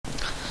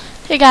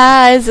Hey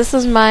guys, this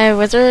is my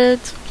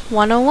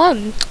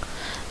Wizard101.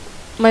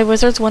 My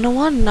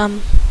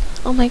Wizard101,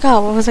 oh my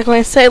god, what was I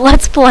going to say?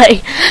 Let's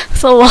play!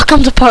 So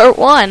welcome to part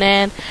 1,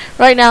 and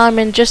right now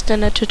I'm just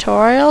in a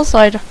tutorial,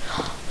 so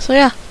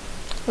yeah.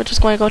 We're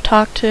just going to go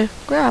talk to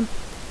Graham.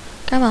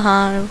 Come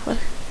on.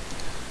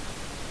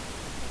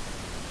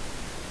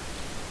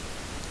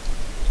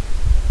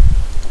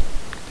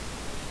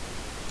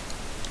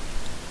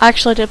 I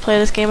actually did play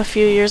this game a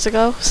few years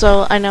ago,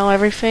 so I know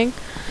everything.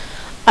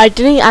 I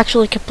didn't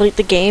actually complete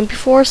the game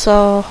before,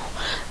 so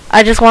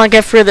I just want to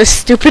get through this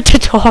stupid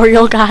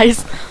tutorial,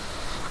 guys.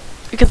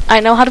 Because I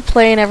know how to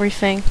play and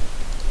everything.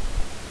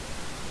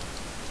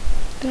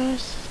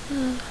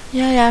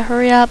 Yeah,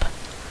 hurry up.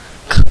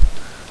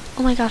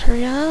 Oh my god,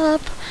 hurry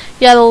up.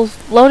 Yeah, the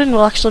loading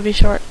will actually be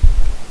short.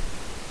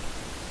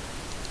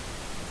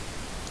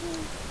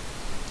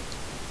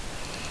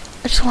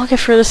 I just want to get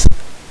through this.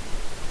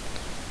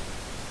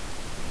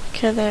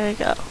 Okay, there we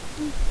go.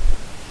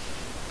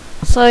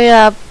 So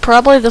yeah,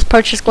 probably this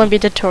part's just going to be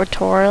the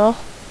tutorial.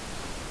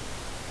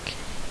 Okay.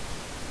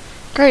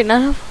 Great,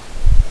 I'm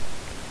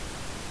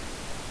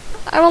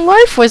a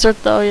life wizard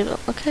though.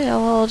 Okay,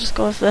 I'll just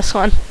go with this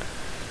one.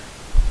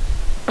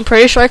 I'm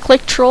pretty sure I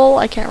clicked troll.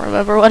 I can't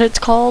remember what it's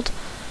called.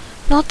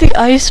 Not the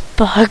ice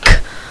bug.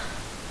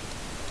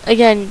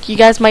 Again, you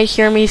guys might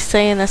hear me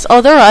saying this.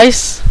 Oh, they're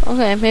ice.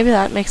 Okay, maybe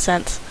that makes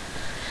sense.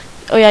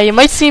 Oh yeah, you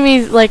might see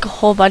me like a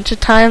whole bunch of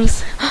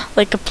times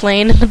like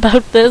complaining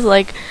about this,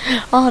 like,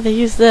 oh, they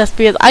use this,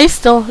 because I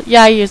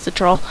use the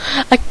troll.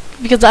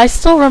 Because I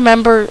still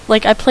remember,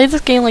 like, I played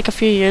this game like a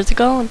few years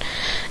ago,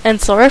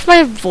 and sorry if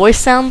my voice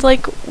sounds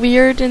like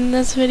weird in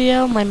this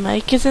video. My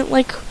mic isn't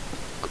like,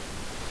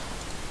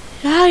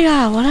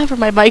 whatever,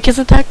 my mic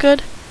isn't that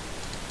good.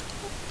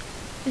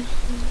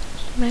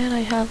 Man,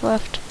 I have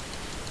left.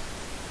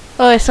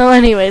 Okay, so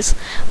anyways,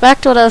 back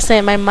to what I was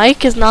saying. My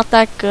mic is not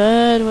that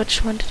good.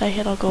 Which one did I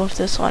hit? I'll go with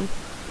this one.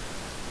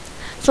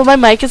 So my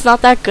mic is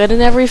not that good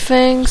and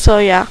everything, so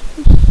yeah.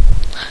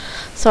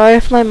 Sorry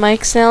if my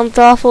mic sounds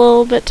off a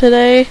little bit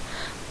today.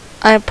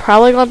 I'm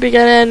probably going to be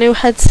getting a new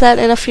headset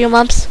in a few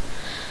months.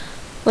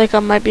 Like, I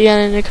might be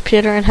getting a new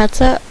computer and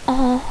headset.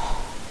 Oh.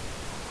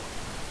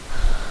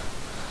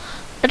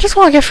 I just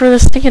want to get through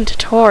this stinking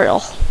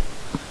tutorial.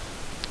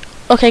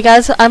 Okay,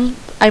 guys,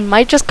 I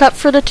might just cut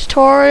for the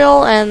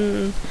tutorial,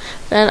 and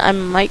then I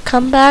might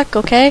come back,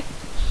 okay?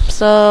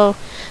 So,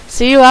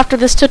 see you after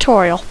this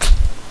tutorial.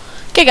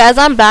 Okay guys,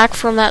 I'm back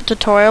from that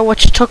tutorial,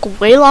 which took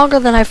way longer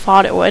than I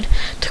thought it would.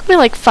 It took me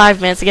like 5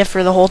 minutes to get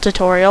through the whole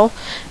tutorial.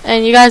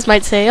 And you guys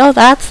might say, oh,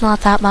 that's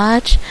not that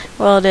much.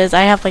 Well, it is.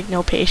 I have like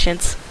no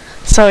patience.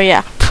 So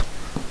yeah.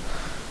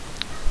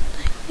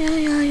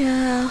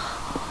 Yeah.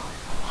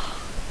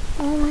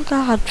 Oh my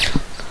god.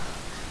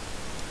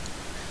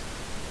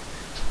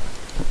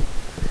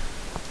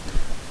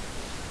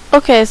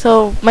 Okay,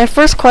 so my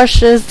first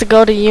question is to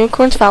go to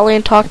Unicorn's Valley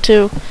and talk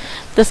to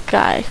this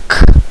guy.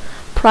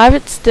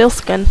 Private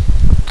Stillskin.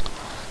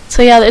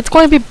 So yeah, it's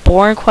going to be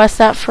boring quest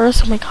at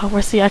first. Oh my god,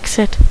 where's the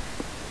exit?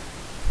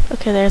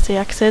 Okay, there's the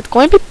exit. It's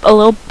going to be a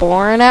little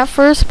boring at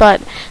first, but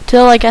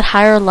till I get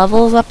higher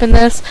levels up in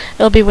this,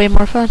 it'll be way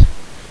more fun.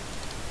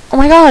 Oh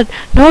my god,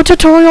 no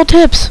tutorial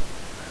tips!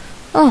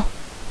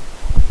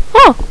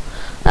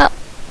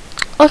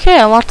 Okay,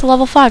 I walked to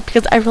level 5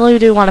 because I really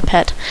do want a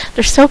pet.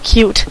 They're so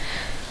cute.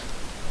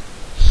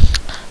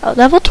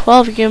 Level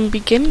 12, you can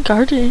begin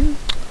gardening.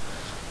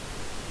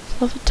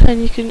 Level 10,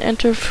 you can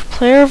enter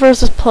player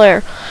versus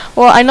player.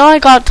 Well, I know I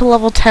got to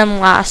level 10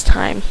 last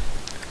time.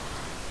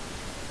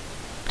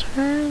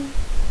 Turn.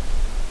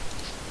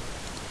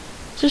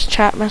 Just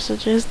chat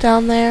messages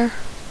down there.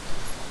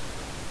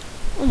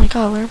 Oh my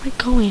god, where am I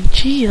going?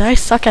 Jeez, I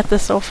suck at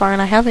this so far,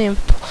 and I haven't even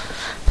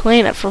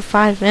played it for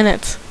 5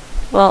 minutes.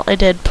 Well, I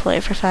did play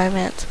for 5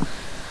 minutes.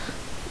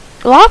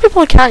 A lot of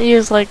people can't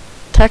use, like,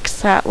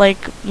 text chat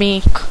like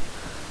me.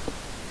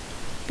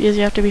 Because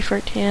you have to be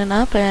 13 and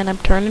up, and I'm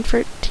turning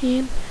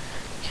 13.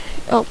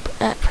 Okay. Oh,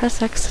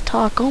 press X to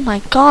talk. Oh my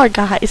god,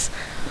 guys.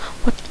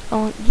 What?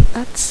 Oh,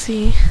 let's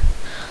see.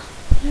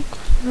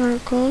 Where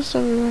it goes,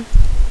 everywhere.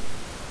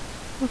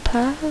 We'll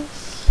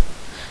pass.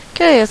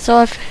 Okay,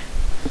 so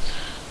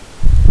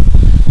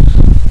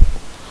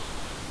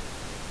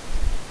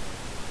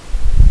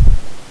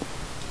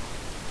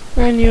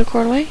we're in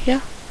Unicorn Way, yeah?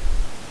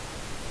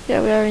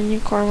 Yeah, we are in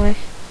Unicorn Way.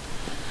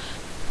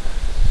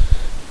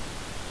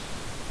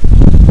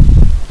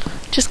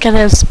 Just gonna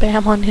have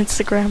spam on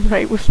Instagram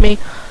right with me.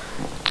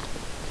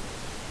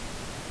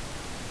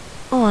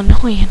 Oh,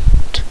 annoying.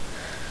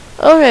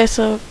 Okay,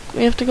 so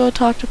we have to go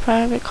talk to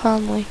Private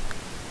Conley.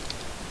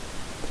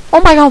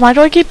 Oh my god, why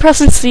do I keep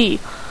pressing C?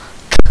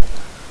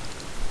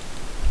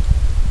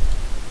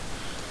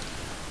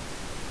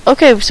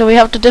 Okay, so we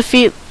have to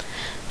defeat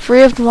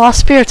 3 of the lost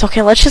spirits.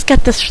 Okay, let's just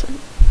get this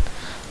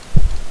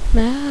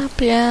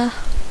map, yeah.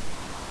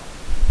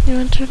 You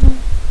entered them.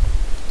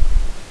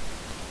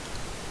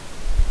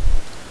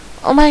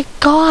 Oh my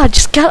god,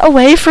 just get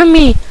away from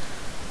me!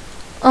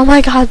 Oh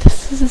my god,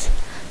 this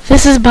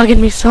is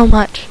bugging me so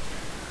much.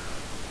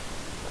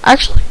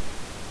 Actually,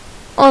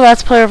 Oh,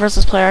 that's player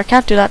versus player. I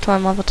can't do that till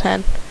I'm level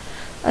 10.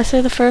 I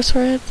say the first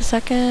word, the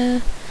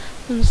second,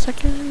 and the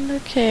second.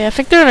 Okay, I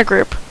think they're in a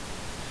group.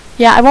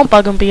 Yeah, I won't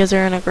bug them because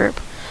they're in a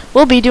group.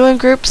 We'll be doing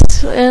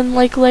groups in,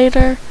 like,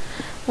 later.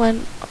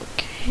 When,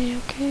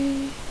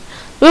 okay.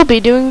 We'll be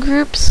doing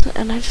groups,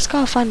 and I just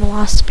gotta find the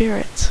lost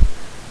spirits.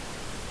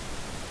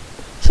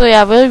 So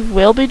yeah, we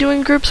will be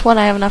doing groups when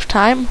I have enough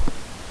time.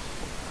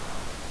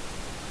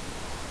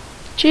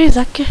 Jeez,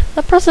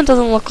 that person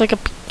doesn't look like a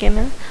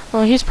beginner.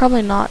 Oh, he's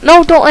probably not.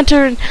 No, don't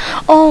enter in.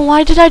 Oh,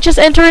 why did I just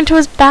enter into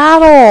his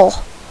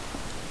battle?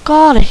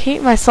 God, I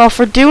hate myself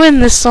for doing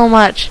this so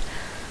much.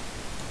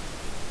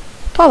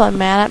 Probably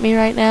mad at me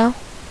right now.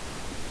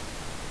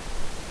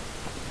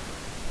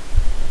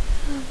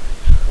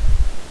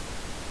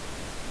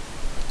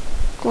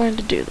 Going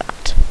to do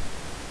that.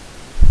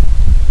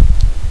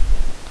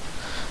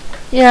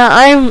 Yeah,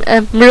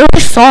 I'm really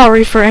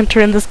sorry for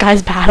entering this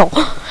guy's battle.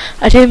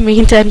 I didn't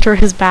mean to enter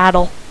his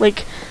battle.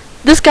 Like,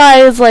 this guy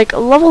is like a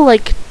level,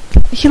 like,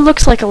 he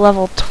looks like a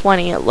level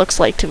 20, it looks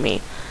like to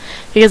me.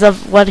 Because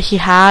of what he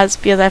has,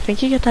 because I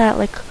think you get that,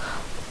 like,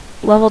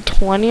 level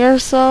 20 or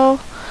so.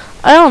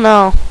 I don't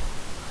know.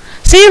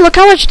 See, look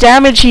how much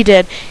damage he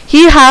did.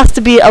 He has to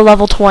be a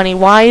level 20.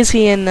 Why is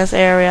he in this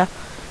area?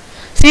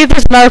 See,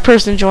 there's another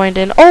person joined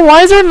in. Oh,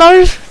 why is there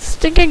another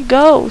stinking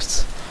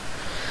ghost?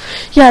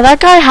 Yeah, that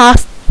guy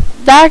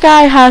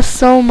has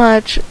so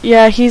much.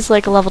 Yeah, he's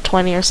like a level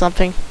 20 or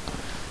something.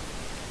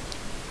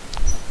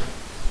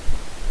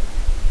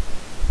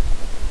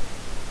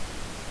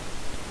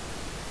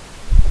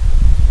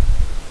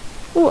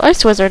 Ooh,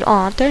 Ice Wizard.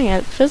 Aw, dang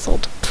it,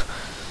 fizzled.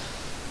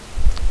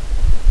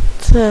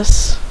 What's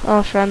this?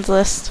 Oh, friends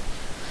list.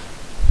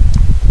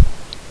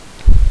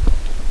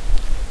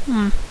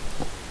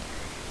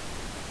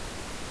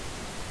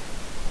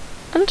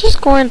 I'm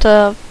just going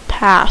to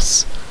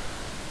pass.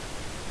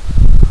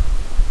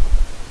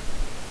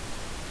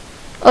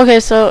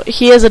 Okay, so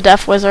he is a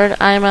deaf wizard.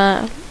 I'm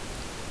a...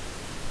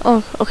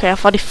 Oh, okay, I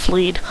thought he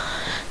fleed.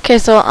 Okay,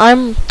 so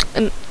I'm...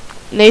 in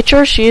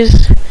nature,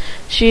 she's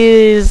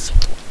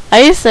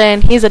ice,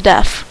 and he's a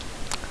deaf.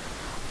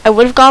 I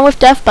would have gone with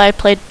deaf, but I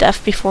played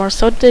deaf before,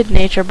 so did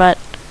nature, but...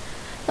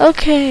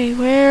 Okay,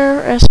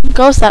 where are some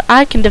ghosts that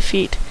I can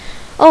defeat?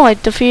 Oh, I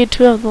defeated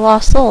 2 of the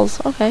lost souls.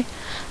 Okay.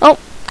 Oh,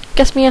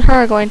 guess me and her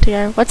are going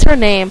together. What's her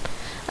name?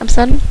 I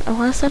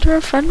want to send her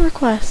a friend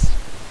request.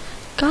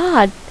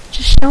 God,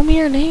 just show me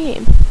your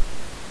name.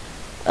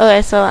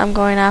 Okay, so I'm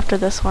going after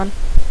this one.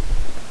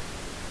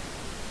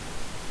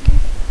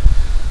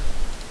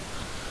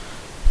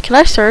 Can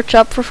I search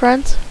up for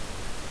friends?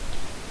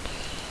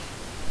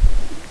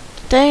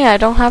 Dang, I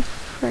don't have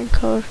friend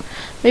code.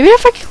 Maybe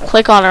if I can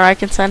click on her, I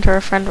can send her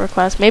a friend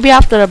request. Maybe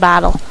after the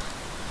battle.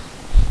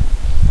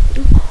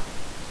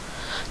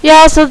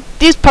 Yeah, so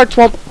these parts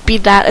won't be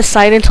that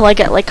exciting until I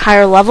get like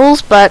higher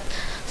levels, but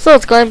still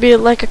it's going to be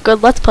like a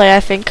good let's play, I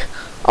think.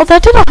 Oh,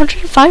 that did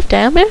 105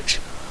 damage?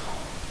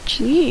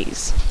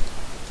 Jeez.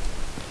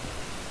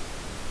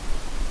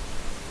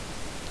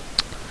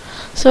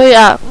 So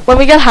yeah, when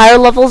we get higher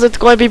levels, it's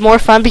going to be more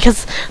fun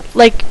because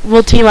like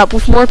we'll team up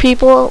with more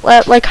people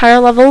at like higher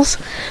levels,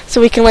 so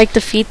we can like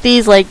defeat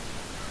these like,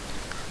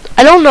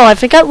 I don't know, I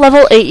think at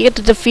level 8 you get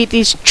to defeat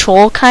these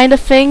troll kind of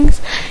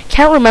things.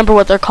 Can't remember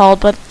what they're called,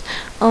 but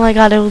oh my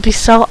god, it would be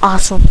so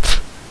awesome.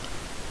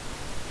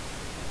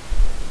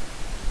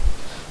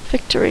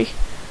 Victory.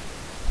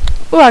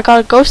 Ooh, I got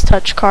a ghost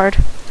touch card.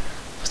 It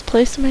was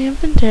placed in my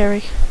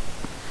inventory.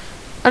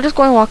 I'm just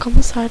going to walk on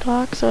the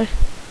sidewalk, so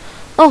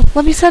oh,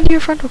 let me send you a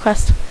friend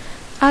request.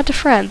 Add to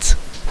friends.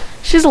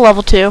 She's a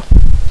level 2.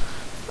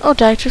 Oh,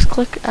 did I just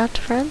click add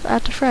to friends?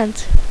 Add to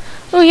friends.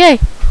 Oh, yay.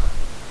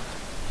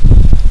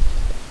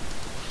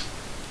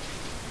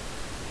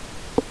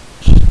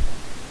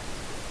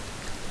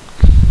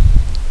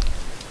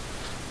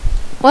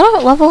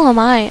 What level am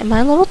I? Am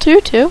I level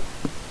 2 too?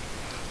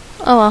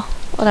 Oh well,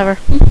 whatever.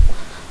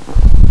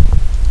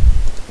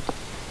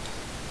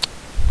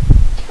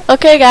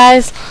 Okay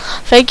guys,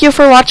 thank you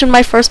for watching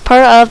my first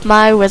part of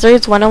my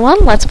Wizards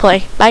 101 Let's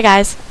Play. Bye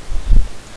guys.